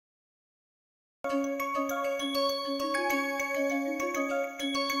Namaste.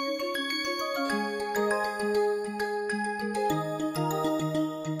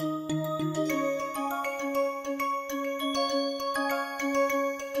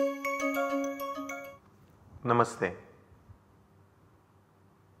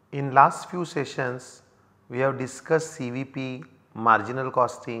 In last few sessions we have discussed CVP, marginal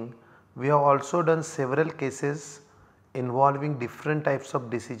costing. We have also done several cases involving different types of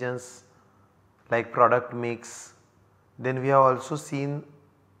decisions like product mix. Then we have also seen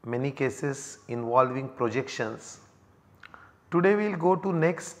many cases involving projections. Today we will go to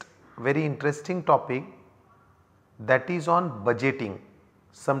next very interesting topic, that is on budgeting,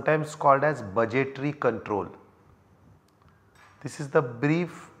 sometimes called as budgetary control. This is the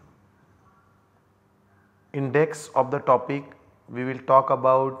brief index of the topic. We will talk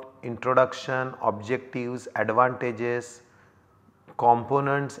about introduction, objectives, advantages,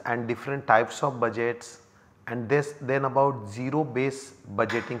 components and different types of budgets, and then about zero based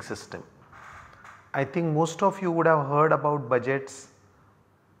budgeting system. I think most of you would have heard about budgets,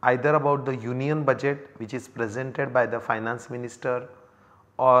 either about the union budget which is presented by the finance minister,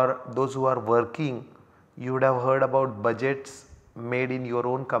 or those who are working, you would have heard about budgets made in your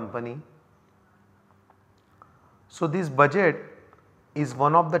own company. So this budget is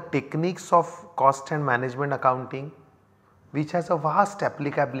one of the techniques of cost and management accounting which has a vast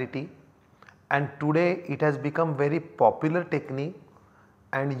applicability, and today it has become very popular technique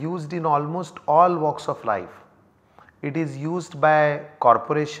and used in almost all walks of life. It is used by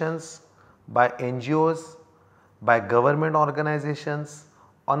corporations, by NGOs, by government organizations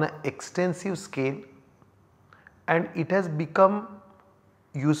on an extensive scale, and it has become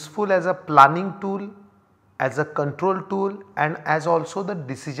useful as a planning tool, as a control tool, and as also the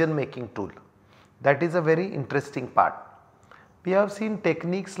decision making tool. That is a very interesting part. We have seen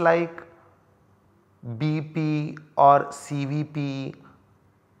techniques like BP or CVP,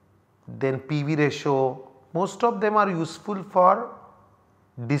 then PV ratio. Most of them are useful for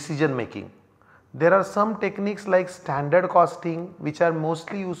decision making. There are some techniques like standard costing which are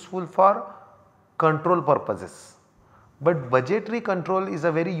mostly useful for control purposes. But budgetary control is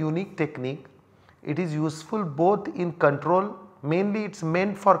a very unique technique. It is useful both in control, mainly it is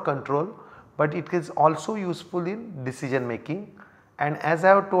meant for control, but it is also useful in decision making, and as I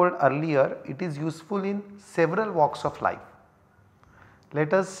have told earlier, it is useful in several walks of life.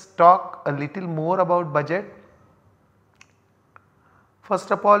 Let us talk a little more about budget. First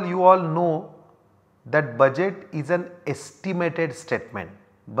of all, you all know that budget is an estimated statement.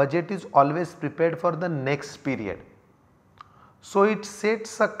 Budget is always prepared for the next period. So it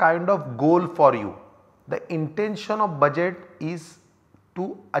sets a kind of goal for you. The intention of budget is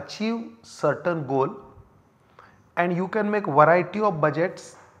to achieve certain goal, and you can make variety of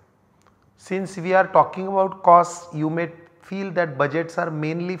budgets. Since we are talking about costs, you may feel that budgets are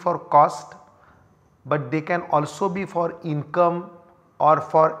mainly for cost, but they can also be for income or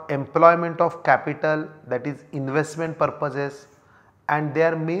for employment of capital, that is investment purposes, and they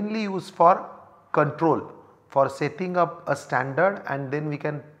are mainly used for control, for setting up a standard, and then we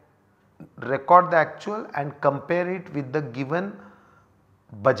can record the actual and compare it with the given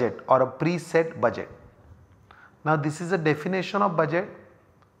budget or a preset budget. Now this is a definition of budget,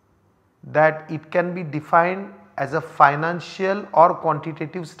 that it can be defined as a financial or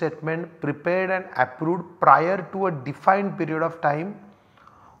quantitative statement prepared and approved prior to a defined period of time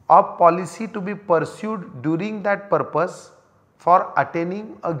of policy to be pursued during that purpose for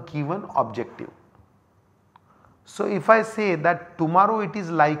attaining a given objective. So if I say that tomorrow it is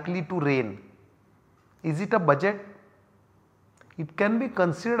likely to rain, is it a budget? It can be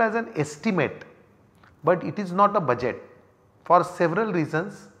considered as an estimate, but it is not a budget for several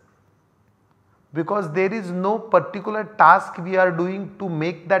reasons, because there is no particular task we are doing to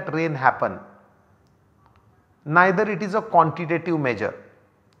make that rain happen. Neither it is a quantitative measure.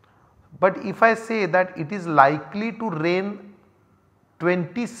 But if I say that it is likely to rain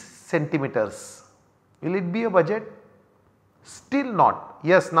 20 centimeters, will it be a budget? Still not.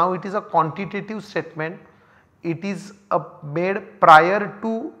 Yes, now it is a quantitative statement. It is made prior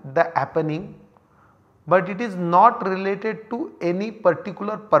to the happening, but it is not related to any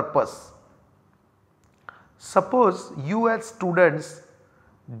particular purpose. Suppose you as students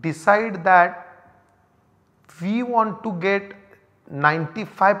decide that we want to get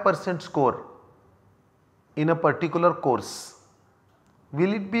 95% score in a particular course.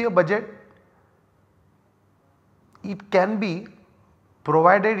 Will it be a budget? It can be,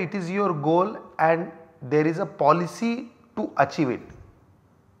 provided it is your goal and there is a policy to achieve it.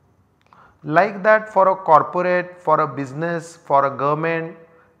 Like that, for a corporate, for a business, for a government,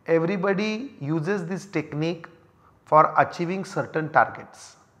 everybody uses this technique for achieving certain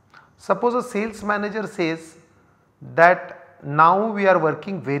targets. Suppose a sales manager says that now we are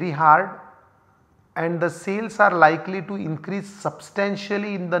working very hard and the sales are likely to increase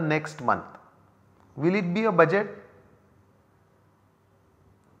substantially in the next month. Will it be a budget?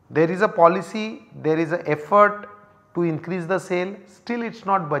 There is a policy, there is an effort to increase the sale, still it is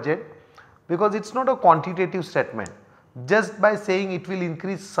not budget because it is not a quantitative statement. Just by saying it will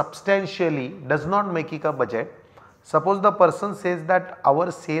increase substantially does not make it a budget. Suppose the person says that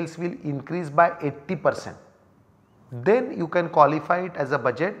our sales will increase by 80%, then you can qualify it as a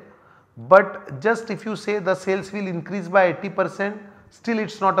budget, but just if you say the sales will increase by 80%, still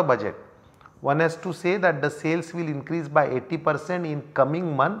it is not a budget. One has to say that the sales will increase by 80% in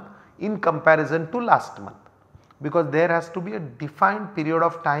coming month in comparison to last month, because there has to be a defined period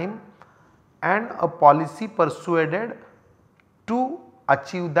of time and a policy persuaded to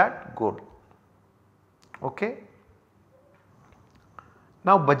achieve that goal. Okay.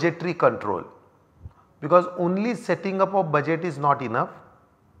 Now budgetary control, because only setting up a budget is not enough.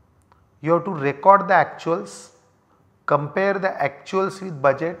 You have to record the actuals, compare the actuals with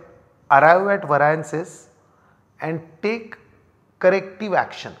budget, arrive at variances and take corrective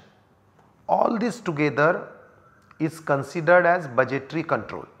action. All this together is considered as budgetary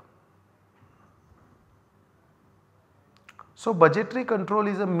control. So budgetary control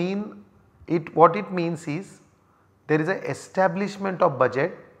is a what it means is there is an establishment of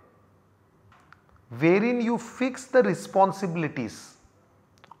budget wherein you fix the responsibilities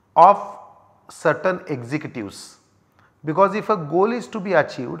of certain executives, because if a goal is to be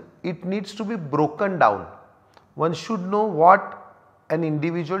achieved, it needs to be broken down. One should know what an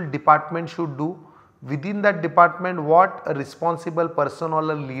individual department should do, within that department what a responsible person or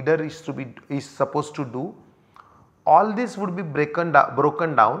a leader is supposed to do. All this would be broken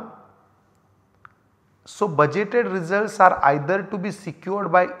down. So budgeted results are either to be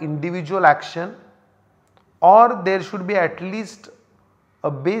secured by individual action or there should be at least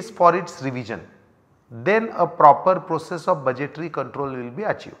a base for its revision. Then a proper process of budgetary control will be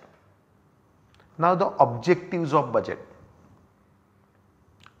achieved. Now the objectives of budget.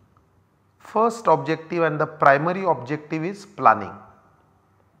 First objective and the primary objective is planning,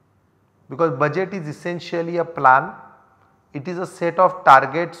 because budget is essentially a plan. It is a set of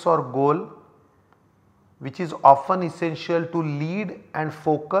targets or goal which is often essential to lead and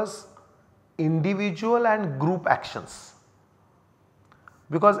focus individual and group actions,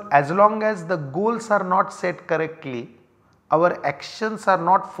 because as long as the goals are not set correctly, our actions are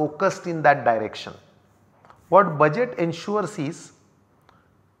not focused in that direction. What budget ensures is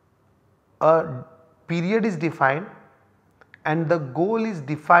a period is defined and the goal is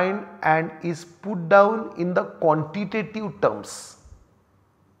defined and is put down in the quantitative terms.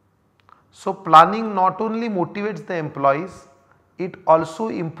 So planning not only motivates the employees, it also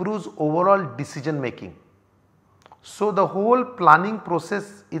improves overall decision making. So the whole planning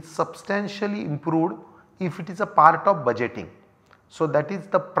process is substantially improved if it is a part of budgeting. So that is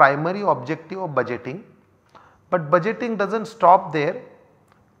the primary objective of budgeting. But budgeting does not stop there.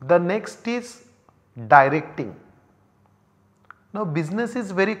 The next is directing. Now business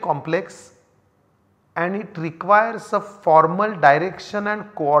is very complex and it requires a formal direction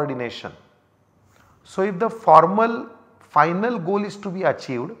and coordination. So if the final goal is to be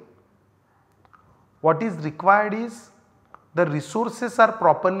achieved, what is required is the resources are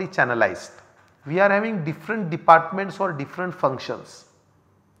properly channelized. We are having different departments or different functions.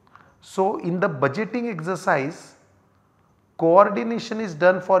 So in the budgeting exercise, coordination is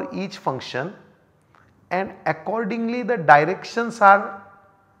done for each function and accordingly the directions are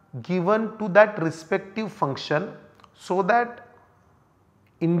given to that respective function, so that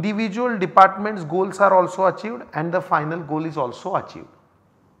individual departments goals are also achieved and the final goal is also achieved.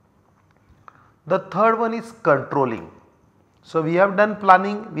 The third one is controlling. So we have done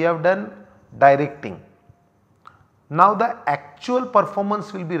planning, we have done directing. Now the actual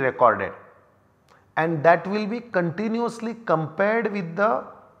performance will be recorded and that will be continuously compared with the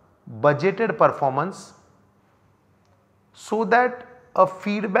budgeted performance, so that a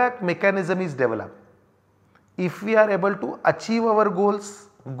feedback mechanism is developed. If we are able to achieve our goals,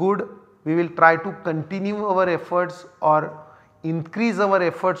 good, we will try to continue our efforts or increase our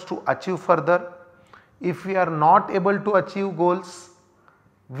efforts to achieve further. If we are not able to achieve goals,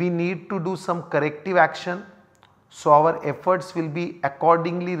 we need to do some corrective action. So our efforts will be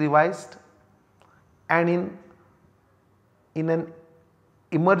accordingly revised, and in an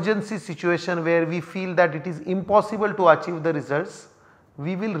emergency situation where we feel that it is impossible to achieve the results,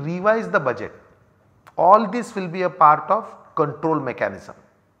 we will revise the budget. All this will be a part of control mechanism.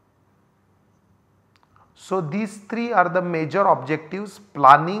 So these three are the major objectives: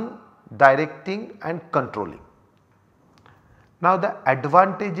 planning, directing and controlling. Now the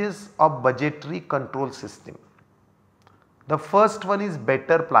advantages of budgetary control system. The first one is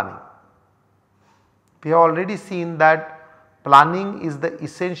better planning. We have already seen that planning is the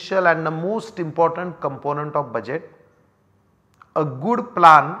essential and the most important component of budget. A good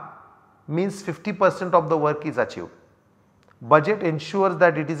plan means 50% of the work is achieved. Budget ensures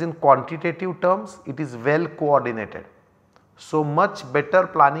that it is in quantitative terms, it is well coordinated. So much better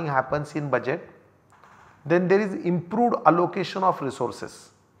planning happens in budget. Then there is improved allocation of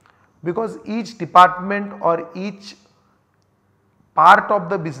resources, because each department or each part of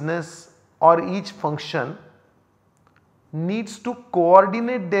the business or each function needs to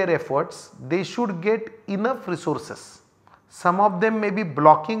coordinate their efforts. They should get enough resources. Some of them may be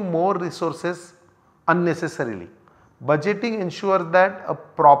blocking more resources unnecessarily. Budgeting ensures that a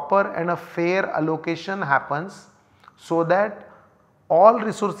proper and a fair allocation happens, so that all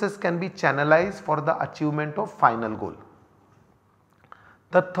resources can be channelized for the achievement of final goal.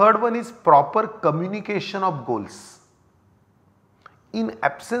 The third one is proper communication of goals. In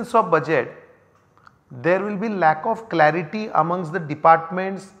absence of budget, there will be lack of clarity amongst the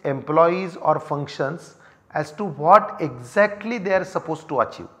departments, employees or functions as to what exactly they are supposed to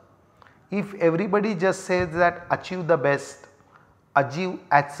achieve. If everybody just says that achieve the best, achieve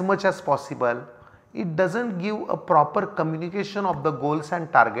as much as possible, it does not give a proper communication of the goals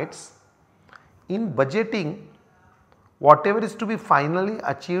and targets. In budgeting, whatever is to be finally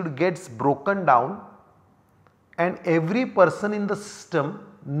achieved gets broken down, and every person in the system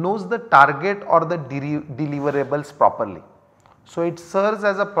knows the target or the deliverables properly. So it serves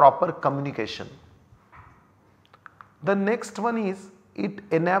as a proper communication. The next one is, it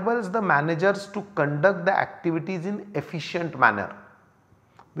enables the managers to conduct the activities in efficient manner,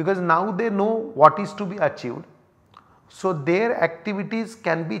 because now they know what is to be achieved. So their activities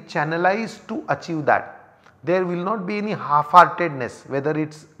can be channelized to achieve that. There will not be any half-heartedness, whether it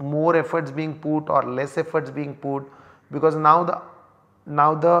is more efforts being put or less efforts being put, because now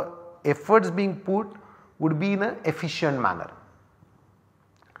the efforts being put would be in an efficient manner.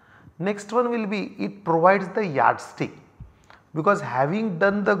 Next one will be, it provides the yardstick, because having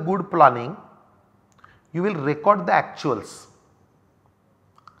done the good planning, you will record the actuals.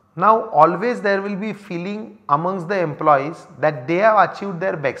 Now always there will be feeling amongst the employees that they have achieved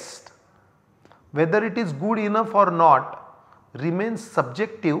their best. Whether it is good enough or not remains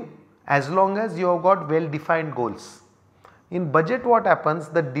subjective, as long as you have got well defined goals. In budget, what happens,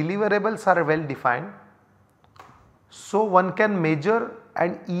 the deliverables are well defined, so one can measure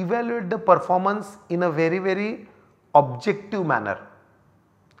and evaluate the performance in a very objective manner.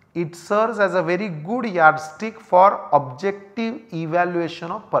 It serves as a very good yardstick for objective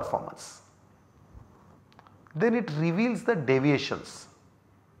evaluation of performance. Then it reveals the deviations.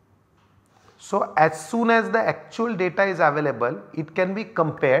 So as soon as the actual data is available, it can be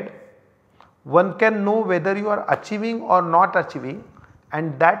compared. One can know whether you are achieving or not achieving,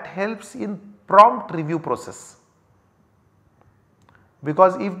 and that helps in prompt review process.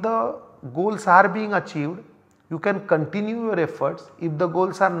 Because if the goals are being achieved, you can continue your efforts. If the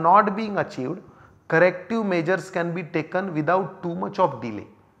goals are not being achieved, corrective measures can be taken without too much of delay.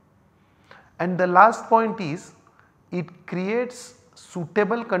 And the last point is, it creates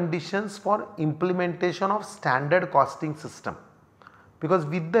suitable conditions for implementation of standard costing system, because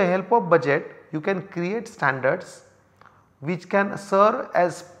with the help of budget you can create standards which can serve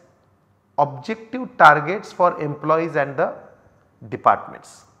as objective targets for employees and the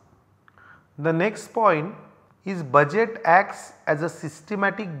departments. The next point is, budget acts as a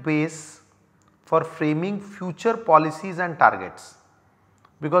systematic base for framing future policies and targets,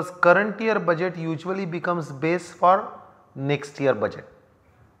 because current year budget usually becomes base for next year budget.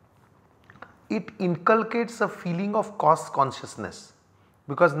 It inculcates a feeling of cost consciousness,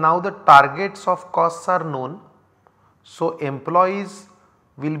 because now the targets of costs are known, so employees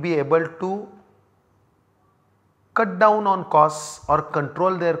will be able to cut down on costs or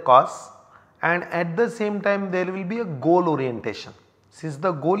control their costs, and at the same time there will be a goal orientation. Since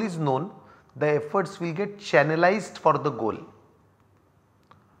the goal is known, the efforts will get channelized for the goal.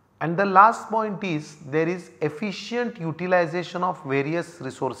 And the last point is, there is efficient utilization of various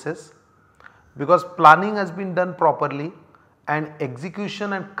resources, because planning has been done properly and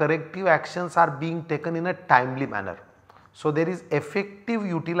execution and corrective actions are being taken in a timely manner. So there is effective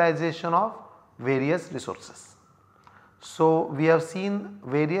utilization of various resources. So we have seen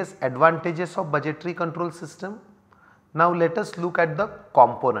various advantages of budgetary control system. Now let us look at the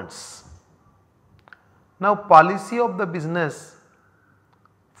components. Now policy of the business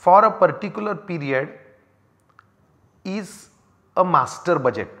for a particular period is a master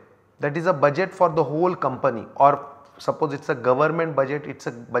budget, that is a budget for the whole company, or suppose it is a government budget, it is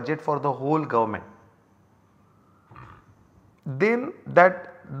a budget for the whole government. Then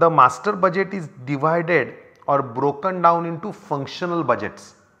that the master budget is divided or broken down into functional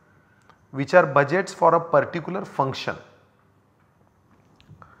budgets, which are budgets for a particular function.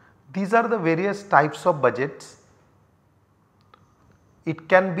 These are the various types of budgets. It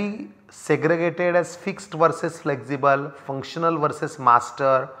can be segregated as fixed versus flexible, functional versus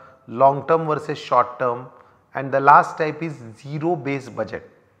master, long term versus short term, and the last type is zero based budget.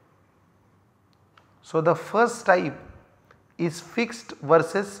 So, the first type is fixed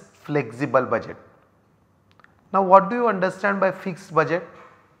versus flexible budget. Now, what do you understand by fixed budget?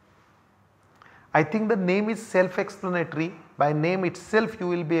 I think the name is self explanatory. By name itself you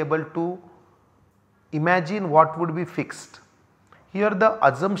will be able to imagine what would be fixed. Here the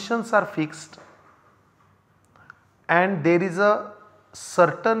assumptions are fixed and there is a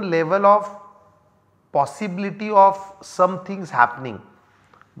certain level of possibility of some things happening.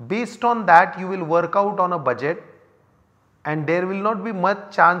 Based on that you will work out on a budget and there will not be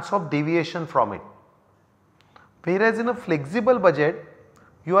much chance of deviation from it. Whereas in a flexible budget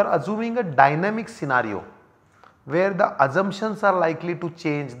you are assuming a dynamic scenario where the assumptions are likely to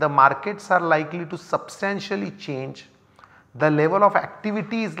change, the markets are likely to substantially change, the level of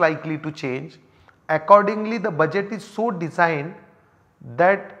activity is likely to change. Accordingly, the budget is so designed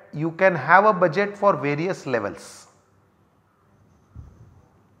that you can have a budget for various levels.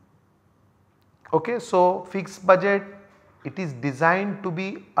 Okay, so fixed budget, it is designed to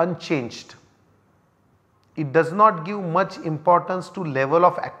be unchanged. It does not give much importance to level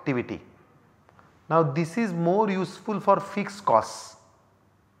of activity. Now this is more useful for fixed costs.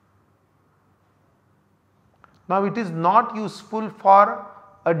 Now it is not useful for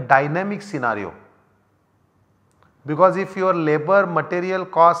a dynamic scenario, because if your labor material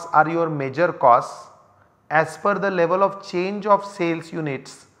costs are your major costs, as per the level of change of sales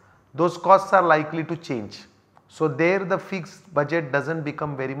units, those costs are likely to change. So there the fixed budget does not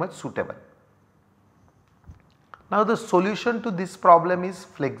become very much suitable. Now the solution to this problem is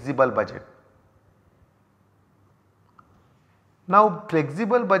flexible budget. Now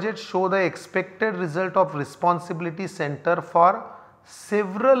flexible budgets show the expected result of responsibility center for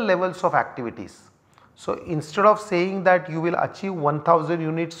several levels of activities. So instead of saying that you will achieve 1000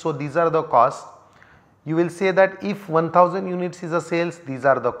 units, so these are the costs, you will say that if 1000 units is a sales, these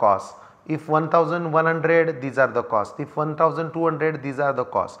are the costs. If 1100, these are the costs. If 1200, these are the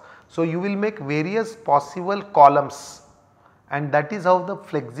costs. So you will make various possible columns, and that is how the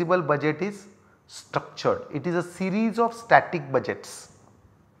flexible budget is structured. It is a series of static budgets.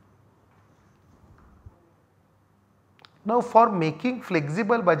 Now for making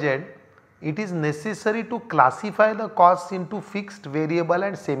flexible budget, it is necessary to classify the costs into fixed, variable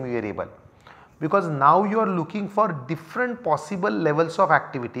and semi-variable, because now you are looking for different possible levels of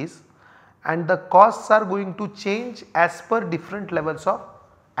activities and the costs are going to change as per different levels of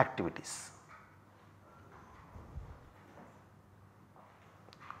activities.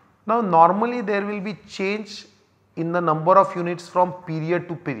 Now normally there will be change in the number of units from period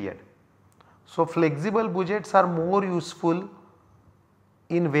to period. So flexible budgets are more useful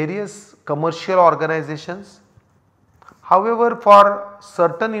in various commercial organizations. However, for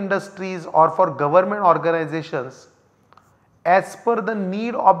certain industries or for government organizations, as per the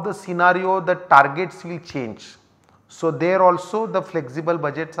need of the scenario, the targets will change. So there also the flexible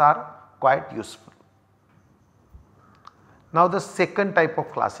budgets are quite useful. Now the second type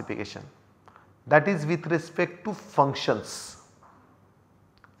of classification, that is with respect to functions.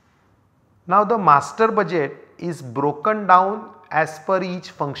 Now the master budget is broken down as per each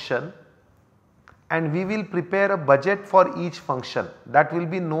function, and we will prepare a budget for each function, that will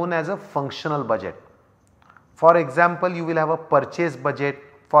be known as a functional budget. For example, you will have a purchase budget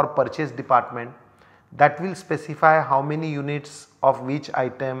for purchase department that will specify how many units of which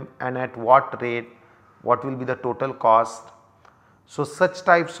item and at what rate, what will be the total cost. So such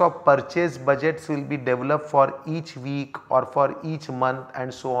types of purchase budgets will be developed for each week or for each month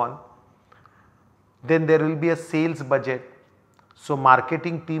and so on. Then there will be a sales budget. So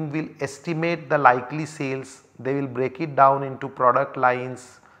marketing team will estimate the likely sales, they will break it down into product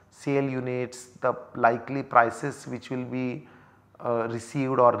lines, sale units, the likely prices which will be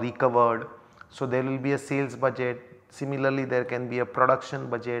received or recovered. So there will be a sales budget. Similarly, there can be a production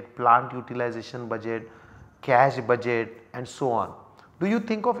budget, plant utilization budget, cash budget and so on. Do you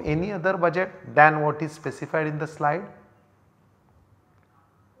think of any other budget than what is specified in the slide?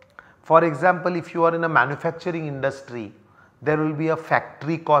 For example, if you are in a manufacturing industry, there will be a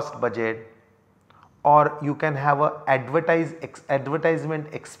factory cost budget, or you can have a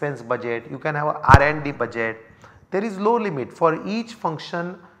advertisement expense budget, you can have a R&D budget. There is low limit for each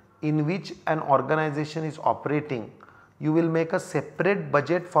function in which an organization is operating. You will make a separate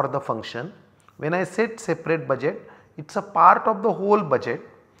budget for the function. When I said separate budget, it is a part of the whole budget,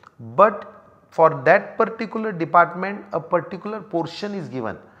 but for that particular department a particular portion is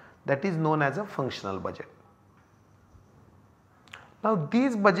given, that is known as a functional budget. Now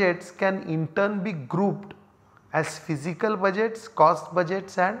these budgets can in turn be grouped as physical budgets, cost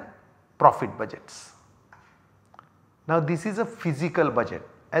budgets and profit budgets. Now this is a physical budget.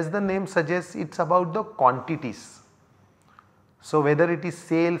 As the name suggests, it is about the quantities. So whether it is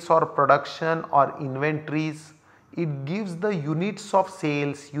sales or production or inventories, it gives the units of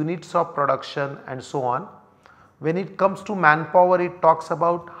sales, units of production and so on. When it comes to manpower, it talks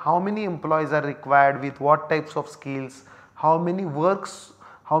about how many employees are required with what types of skills, how many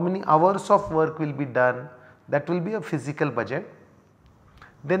hours of work will be done, that will be a physical budget.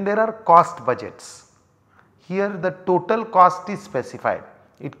 Then there are cost budgets. Here the total cost is specified.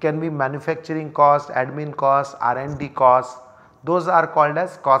 It can be manufacturing cost, admin cost, R&D cost, those are called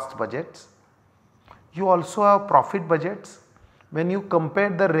as cost budgets. You also have profit budgets. When you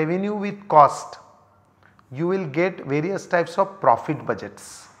compare the revenue with cost, you will get various types of profit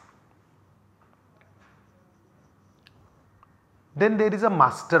budgets. Then there is a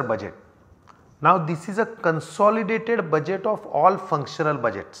master budget. Now this is a consolidated budget of all functional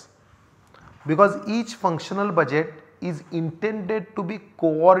budgets, because each functional budget is intended to be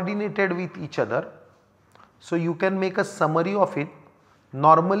coordinated with each other. So you can make a summary of it.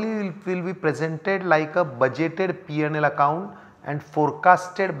 Normally it will be presented like a budgeted P&L account and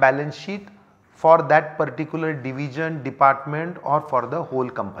forecasted balance sheet for that particular division, department or for the whole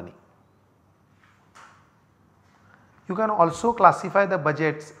company. You can also classify the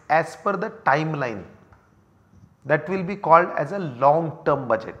budgets as per the timeline, that will be called as a long term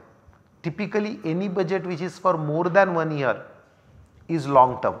budget. Typically any budget which is for more than 1 year is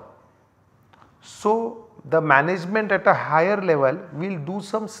long term. So the management at a higher level will do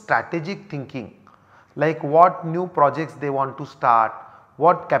some strategic thinking, like what new projects they want to start,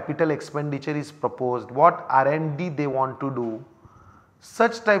 what capital expenditure is proposed, what R&D they want to do.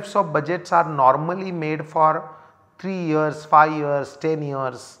 Such types of budgets are normally made for 3 years, 5 years, 10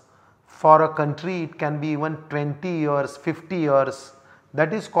 years. For a country it can be even 20 years, 50 years.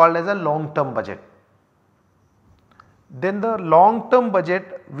 That is called as a long term budget. Then the long term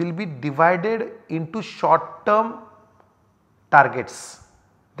budget will be divided into short term targets,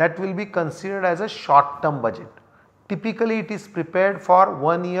 that will be considered as a short term budget. Typically it is prepared for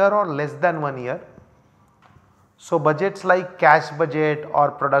 1 year or less than 1 year. So budgets like cash budget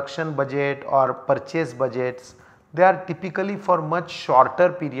or production budget or purchase budgets, they are typically for much shorter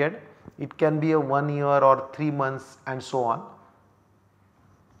period. It can be a 1 year or 3 months and so on.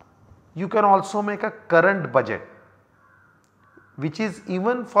 You can also make a current budget, which is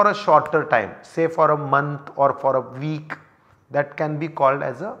even for a shorter time, say for a month or for a week, that can be called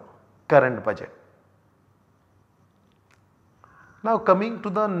as a current budget. Now coming to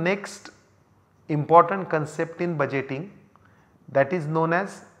the next important concept in budgeting, that is known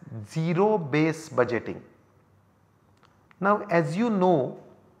as zero based budgeting. Now as you know,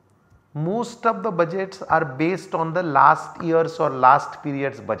 most of the budgets are based on the last year's or last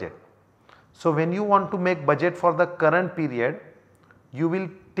period's budget. So when you want to make budget for the current period, you will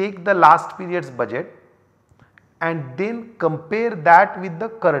take the last period's budget and then compare that with the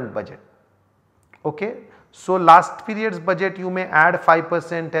current budget. Okay. So last period's budget you may add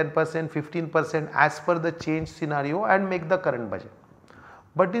 5%, 10%, 15% as per the change scenario and make the current budget.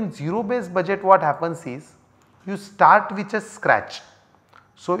 But in zero based budget what happens is, you start with a scratch.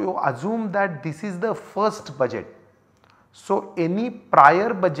 So you assume that this is the first budget. So any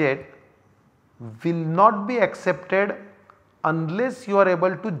prior budget will not be accepted unless you are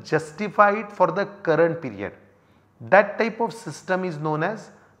able to justify it for the current period. That type of system is known as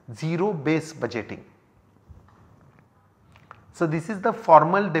zero based budgeting. So this is the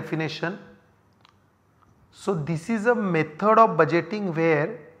formal definition. So this is a method of budgeting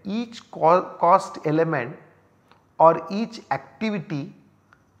where each cost element or each activity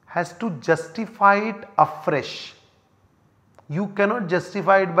has to justify it afresh. You cannot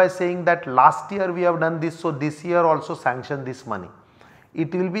justify it by saying that last year we have done this, so this year also sanction this money.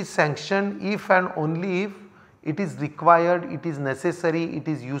 It will be sanctioned if and only if it is required, it is necessary, it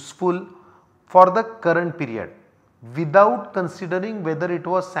is useful for the current period, without considering whether it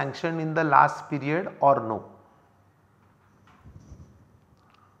was sanctioned in the last period or no.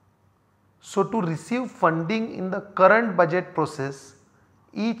 So to receive funding in the current budget process,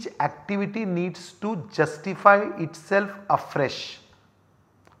 each activity needs to justify itself afresh.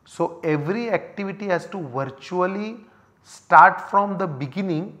 So, every activity has to virtually start from the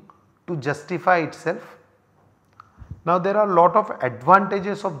beginning to justify itself. Now, there are a lot of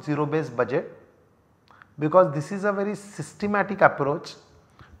advantages of zero based budget, because this is a very systematic approach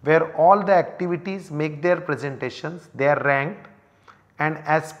where all the activities make their presentations, they are ranked, and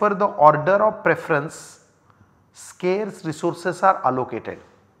as per the order of preference scarce resources are allocated.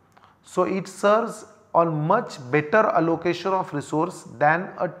 So, it serves on much better allocation of resource than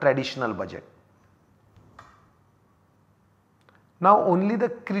a traditional budget. Now, only the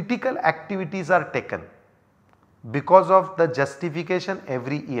critical activities are taken because of the justification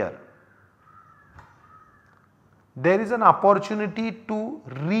every year. There is an opportunity to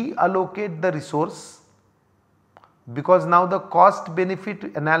reallocate the resource, because now the cost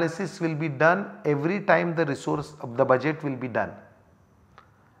benefit analysis will be done every time the resource of the budget will be done,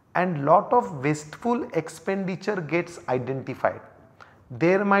 and lot of wasteful expenditure gets identified.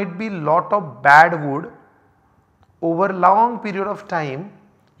 There might be lot of bad wood. Over long period of time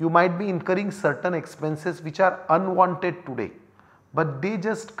you might be incurring certain expenses which are unwanted today, but they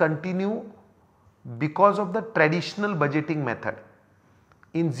just continue because of the traditional budgeting method.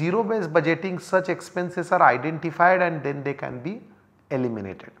 In zero based budgeting such expenses are identified and then they can be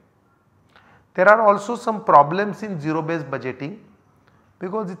eliminated. There are also some problems in zero based budgeting,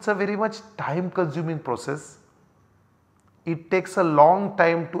 because it is a very much time consuming process. It takes a long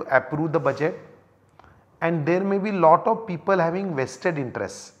time to approve the budget, and there may be lot of people having vested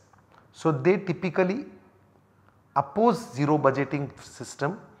interests. So, they typically oppose zero budgeting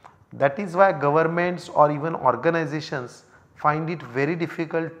system. That is why governments or even organizations find it very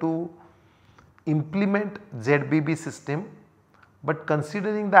difficult to implement ZBB system, but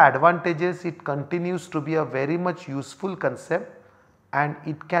considering the advantages, it continues to be a very much useful concept and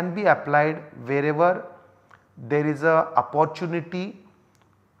it can be applied wherever there is a opportunity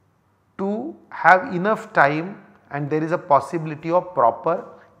to have enough time and there is a possibility of proper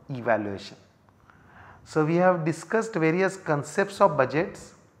evaluation. So, we have discussed various concepts of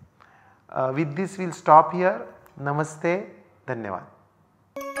budgets. With this we will stop here. Namaste, Dhanyavad.